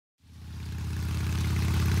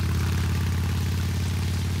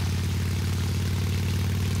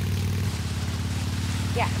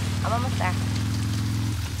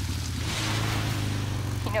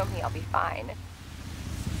fine.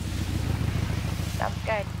 Sounds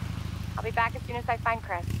good. I'll be back as soon as I find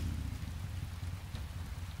Chris.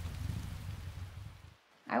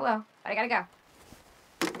 I will, but I gotta go.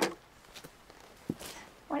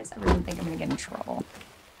 Why does everyone think I'm gonna get in trouble?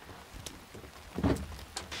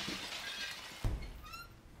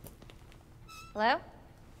 Hello?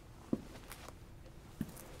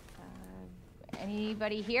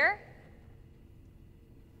 Anybody here?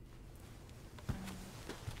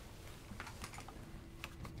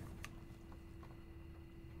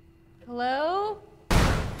 Hello?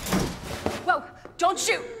 Whoa! Don't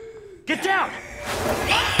shoot! Get down!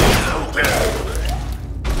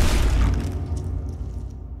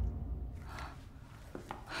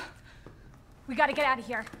 We gotta get out of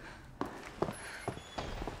here.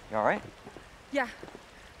 You alright? Yeah,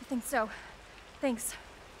 I think so. Thanks.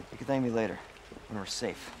 You can thank me later, when we're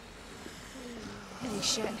safe. Holy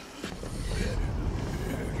shit.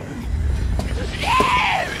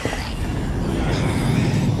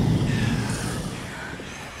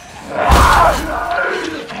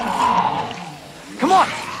 Come on!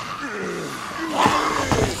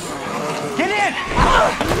 Get in!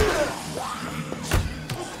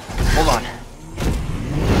 Hold on.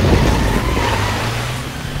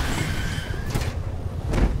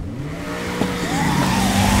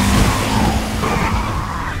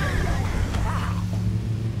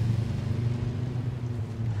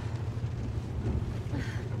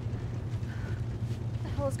 What the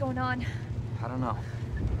hell is going on? I don't know.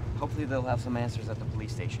 Hopefully they'll have some answers at the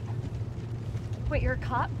police station. Wait, you're a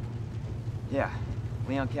cop? Yeah,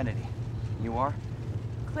 Leon Kennedy. You are?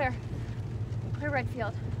 Claire. Claire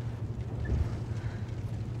Redfield.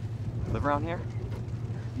 Live around here?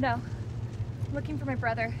 No. I'm looking for my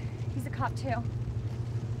brother. He's a cop too.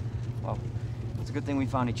 Well, it's a good thing we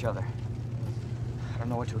found each other. I don't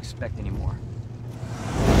know what to expect anymore.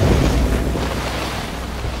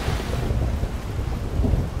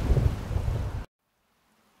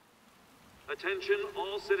 Attention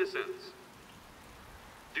all citizens.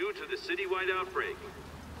 Due to the citywide outbreak,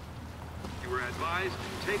 you are advised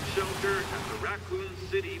to take shelter at the Raccoon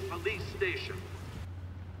City Police Station.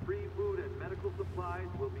 Free food and medical supplies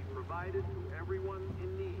will be provided to everyone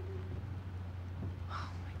in need. Oh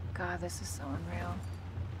my god, this is so unreal.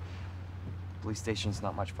 Police station's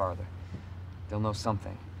not much farther. They'll know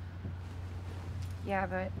something. Yeah,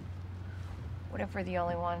 but what if we're the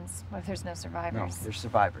only ones? What if there's no survivors? No, there's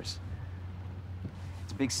survivors.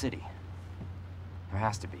 It's a big city. There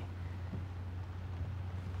has to be.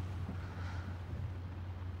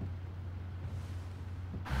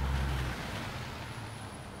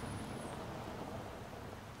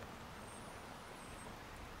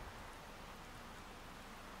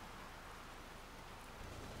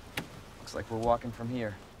 Looks like we're walking from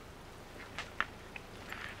here.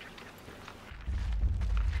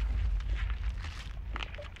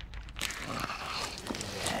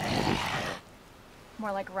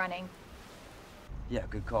 More like running. Yeah,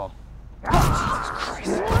 good call. Jesus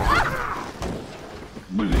Christ.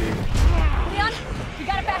 Leon, you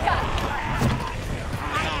gotta back up.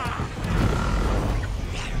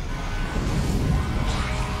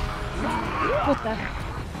 What the?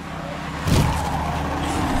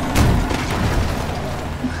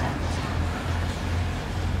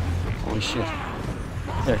 Holy shit.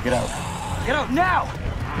 There, get out. Get out now!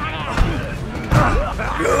 I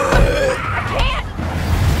can't!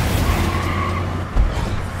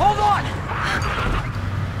 Hold on!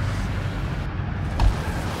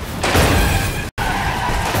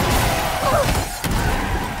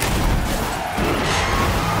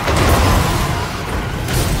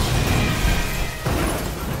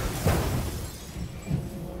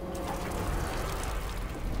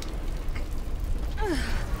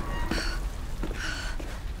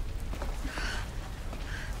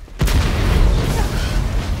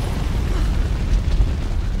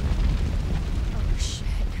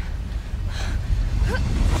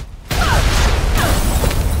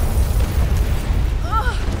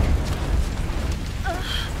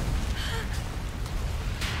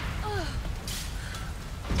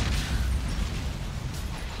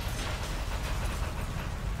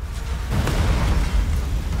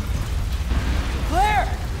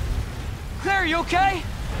 Are you okay?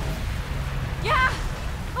 Yeah,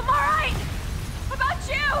 I'm all right. How about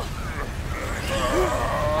you?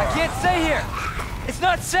 I can't stay here. It's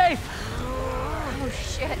not safe. Oh,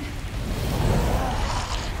 shit.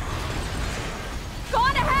 Go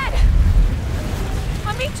on ahead.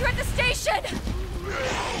 I'll meet you at the station.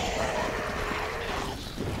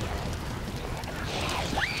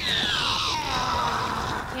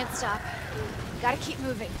 Can't stop. Gotta keep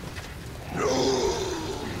moving.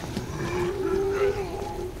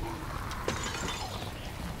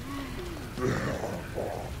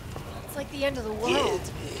 It's like the end of the world.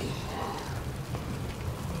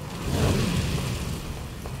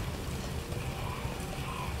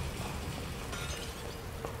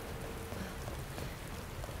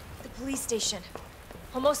 The police station.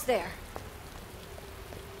 Almost there.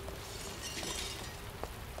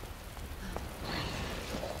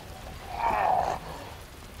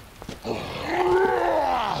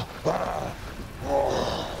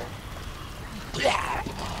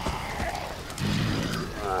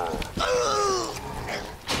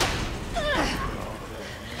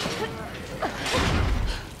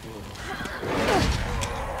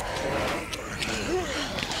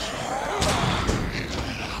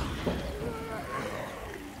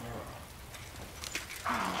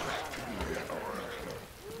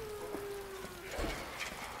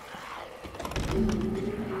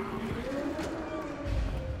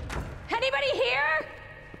 Anybody here?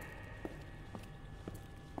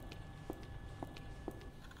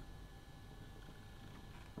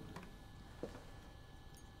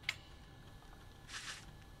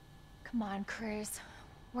 Come on, Chris.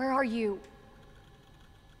 Where are you?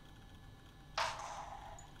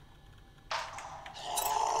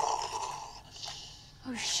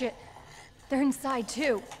 Oh shit. They're inside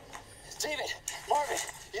too. David, Marvin,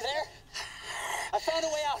 you there? I found a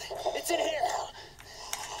way out. It's in here.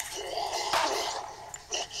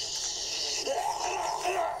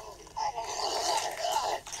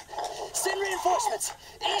 Send reinforcements.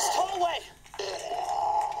 East hallway.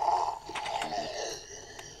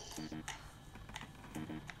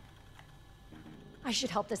 I should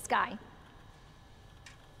help this guy.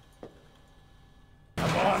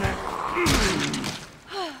 I'm on it.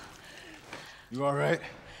 You all right?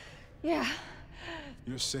 Yeah.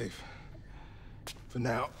 You're safe. For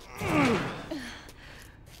now.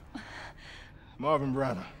 Marvin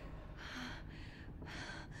Branagh.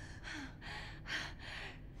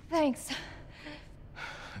 Thanks.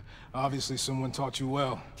 Obviously someone taught you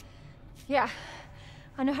well. Yeah.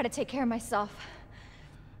 I know how to take care of myself.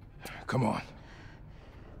 Come on.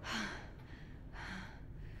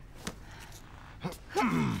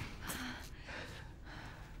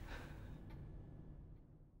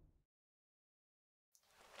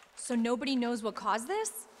 So nobody knows what caused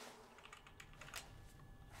this?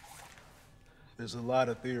 There's a lot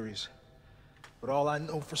of theories. But all I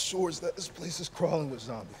know for sure is that this place is crawling with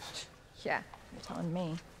zombies. Yeah, you're telling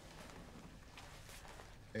me.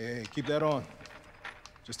 Hey, keep that on.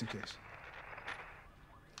 Just in case.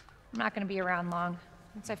 I'm not gonna be around long.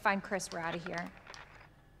 Once I find Chris, we're out of here.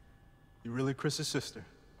 You really Chris's sister?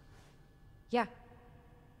 Yeah.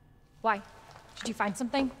 Why? Did you find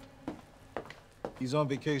something? He's on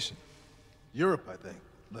vacation. Europe, I think.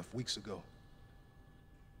 Left weeks ago.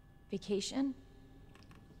 Vacation?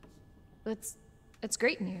 It's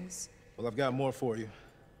great news. Well, I've got more for you.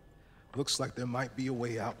 Looks like there might be a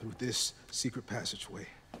way out through this secret passageway.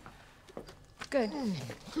 Good.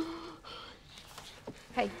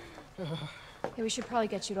 Hey. Hey, we should probably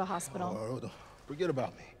get you to a hospital. Oh, forget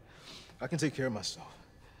about me. I can take care of myself.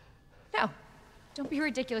 No. Don't be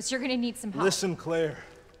ridiculous. You're gonna need some help. Listen, Claire.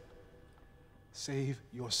 Save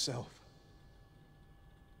yourself.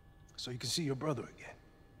 So you can see your brother again.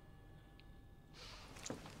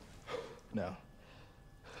 Now,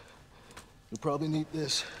 you'll probably need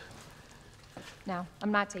this. No,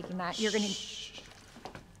 I'm not taking that. You're gonna...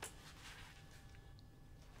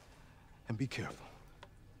 And be careful.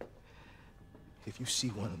 If you see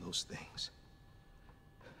one of those things,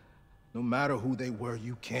 no matter who they were,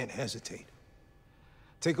 you can't hesitate.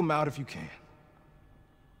 Take them out if you can.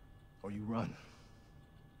 Or you run.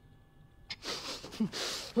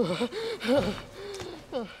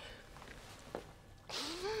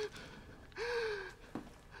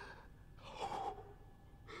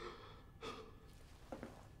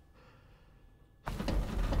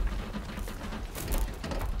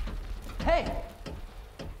 Hey!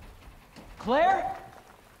 Claire?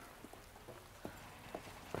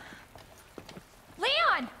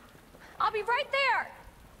 Leon! I'll be right there!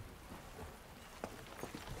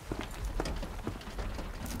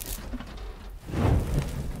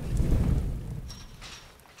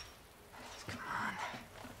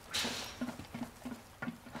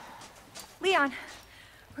 Leon,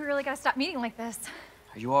 we really gotta stop meeting like this.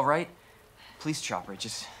 Are you all right? Police chopper, it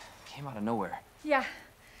just came out of nowhere. Yeah,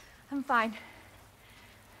 I'm fine.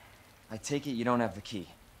 I take it you don't have the key.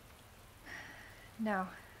 No,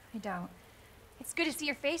 I don't. It's good to see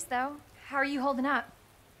your face, though. How are you holding up?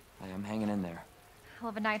 I am hanging in there. Hell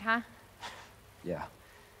of a night, huh? Yeah.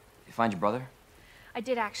 You find your brother? I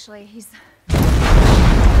did, actually. He's...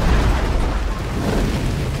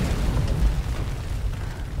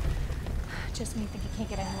 just when you think it can't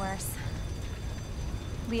get any worse.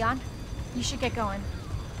 Leon, you should get going.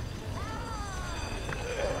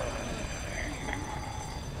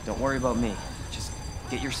 Don't worry about me. Just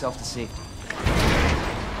get yourself to safety.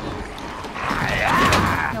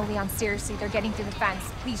 No, Leon, seriously, they're getting through the fence.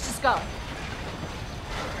 Please, just go.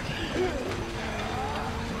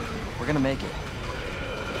 We're gonna make it.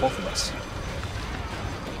 Both of us.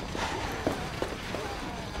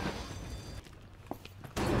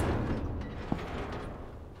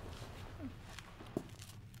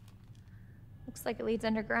 Looks like it leads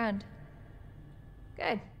underground.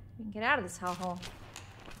 Good. We can get out of this hellhole.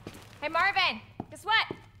 Hey, Marvin! Guess what?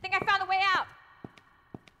 I think I found the way out!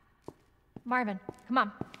 Marvin, come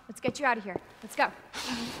on. Let's get you out of here. Let's go.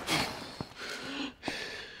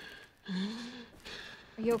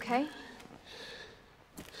 Are you okay?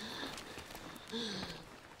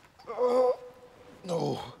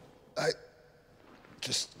 No.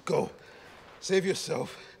 Just go. Save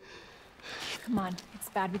yourself. Come on. It's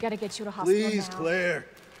bad. We gotta get you to hospital Please, now. Claire.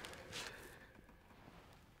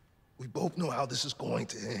 We both know how this is going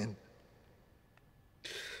to end.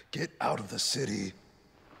 Get out of the city.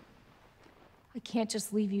 I can't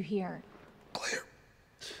just leave you here. Claire,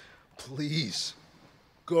 please,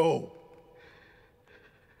 go.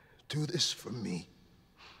 Do this for me.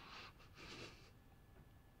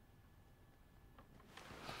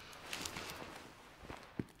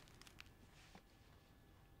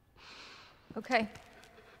 Okay.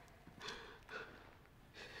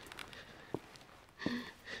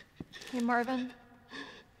 Hey, Marvin.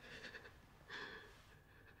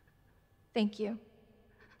 Thank you.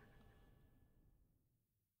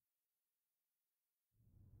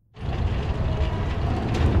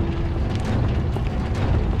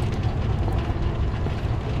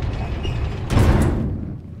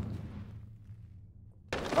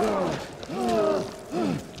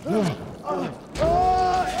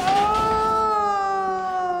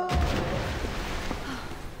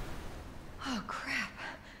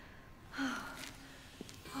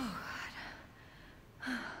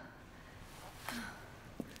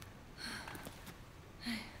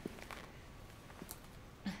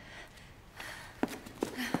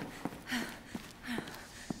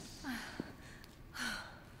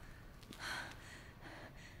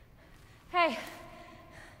 Hey,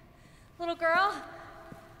 little girl.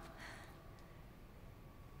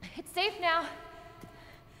 It's safe now.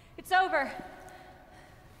 It's over.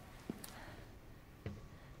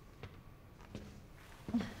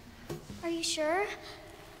 Are you sure?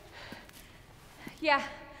 Yeah,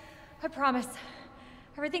 I promise.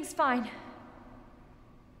 Everything's fine.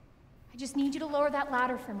 I just need you to lower that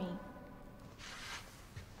ladder for me.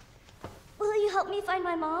 Will you help me find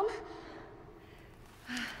my mom?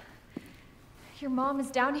 Your mom is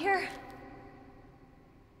down here?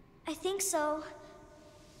 I think so.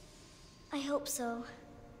 I hope so.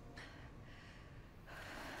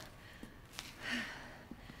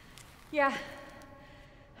 Yeah.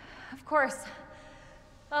 Of course.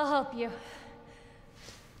 I'll help you.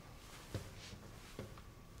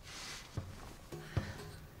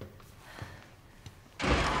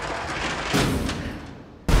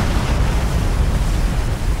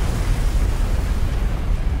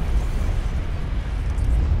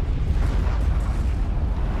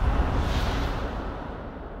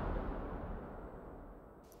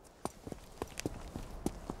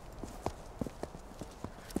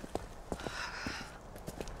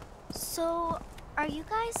 So, are you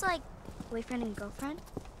guys like boyfriend and girlfriend?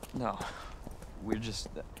 No. We're just...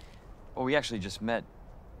 well, we actually just met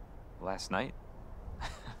last night.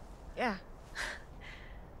 Yeah.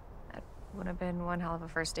 That would have been one hell of a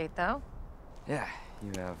first date, though. Yeah,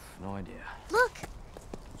 you have no idea. Look!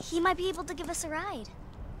 He might be able to give us a ride.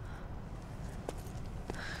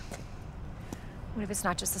 What if it's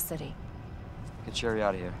not just a city? Get Sherry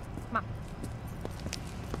out of here. Come on.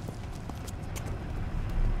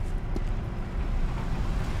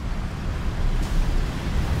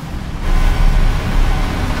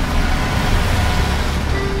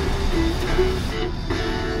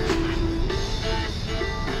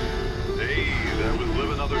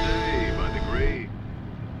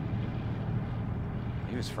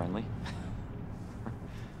 Friendly.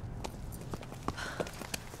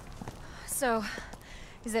 So,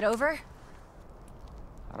 is it over?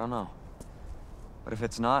 I don't know. But if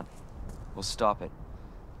it's not, we'll stop it.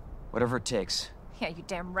 Whatever it takes. Yeah, you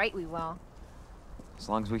damn right we will. As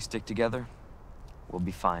long as we stick together, we'll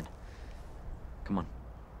be fine. Come on.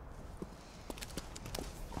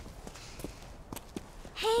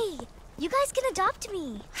 Hey, you guys can adopt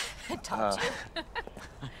me. Adopt you?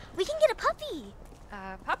 We can get a puppy.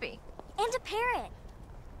 Puppy. And a parrot.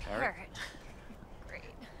 Parrot.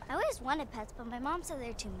 I always wanted pets, but my mom said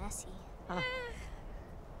they're too messy. Yeah.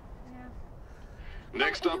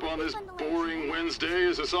 Next up on this boring Wednesday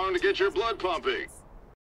is a song to get your blood pumping.